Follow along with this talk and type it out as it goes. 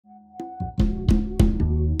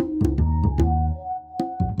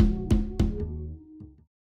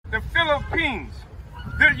Philippines.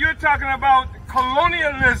 You're talking about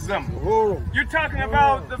colonialism. You're talking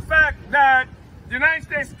about the fact that the United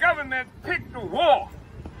States government picked a war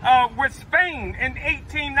with Spain in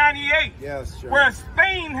 1898, where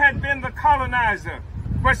Spain had been the colonizer,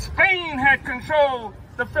 where Spain had controlled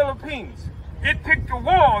the Philippines. It picked a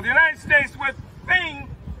war, the United States with Spain,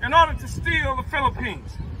 in order to steal the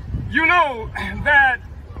Philippines. You know that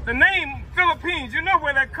the name Philippines, you know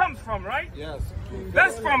where that comes from, right? Yes.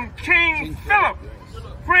 That's from King Philip,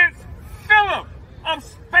 Prince Philip of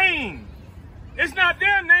Spain. It's not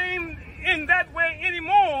their name in that way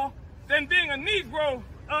anymore than being a Negro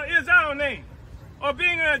is our name, or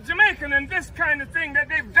being a Jamaican, and this kind of thing that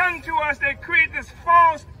they've done to us. They create this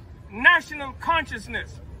false national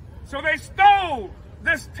consciousness. So they stole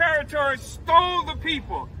this territory, stole the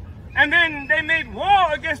people, and then they made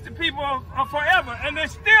war against the people forever, and they're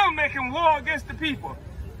still making war against the people.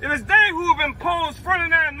 It is they who have imposed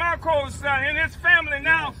Ferdinand Marcos and his family,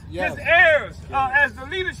 now his heirs, as the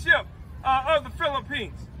leadership of the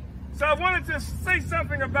Philippines. So I wanted to say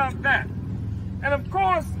something about that. And of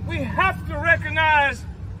course, we have to recognize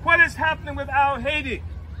what is happening with our Haiti.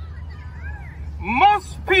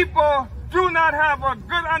 Most people do not have a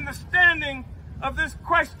good understanding of this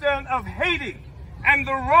question of Haiti and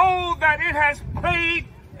the role that it has played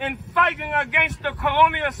in fighting against the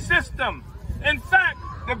colonial system. In fact,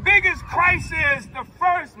 the biggest crisis, the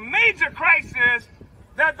first major crisis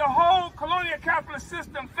that the whole colonial capitalist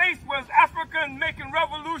system faced was African making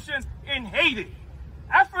revolutions in Haiti.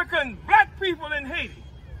 African black people in Haiti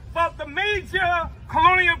fought the major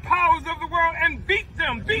colonial powers of the world and beat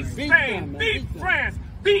them, beat Spain, beat France,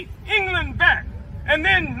 beat England back, and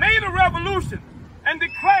then made a revolution and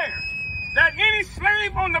declared that any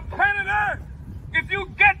slave on the planet Earth, if you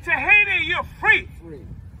get to Haiti, you're free.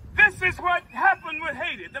 This is what happened with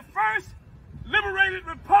Haiti. The first liberated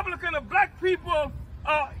republican of black people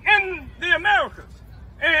in the Americas.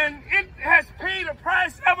 And it has paid a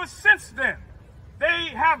price ever since then.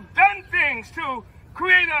 They have done things to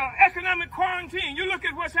create an economic quarantine. You look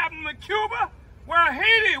at what's happened with Cuba, where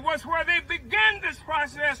Haiti was where they began this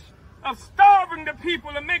process of starving the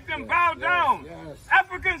people and make them bow down.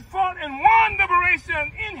 Africans fought and won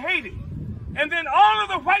liberation in Haiti. And then all of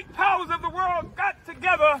the white powers of the world got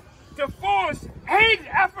together to force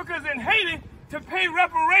Africans in Haiti to pay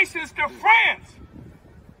reparations to France,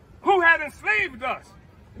 who had enslaved us.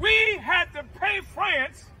 We had to pay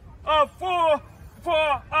France for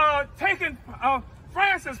taking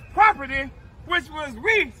France's property, which was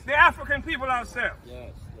we, the African people ourselves.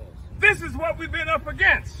 This is what we've been up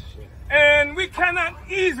against. And we cannot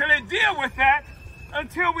easily deal with that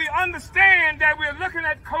until we understand that we're looking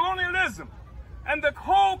at colonialism. And the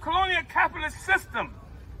whole colonial capitalist system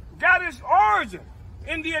got its origin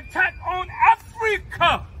in the attack on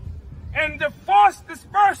Africa and the forced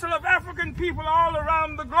dispersal of African people all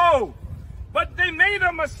around the globe. But they made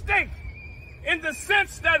a mistake in the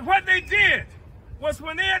sense that what they did was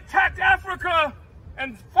when they attacked Africa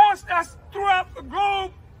and forced us throughout the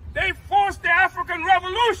globe, they forced the African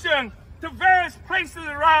Revolution to various places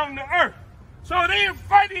around the earth. So they are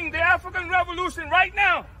fighting the African Revolution right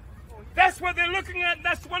now. That's what they're looking at.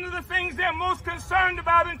 That's one of the things they're most concerned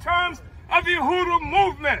about in terms of the Hutu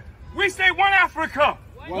movement. We say one Africa,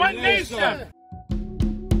 one nation.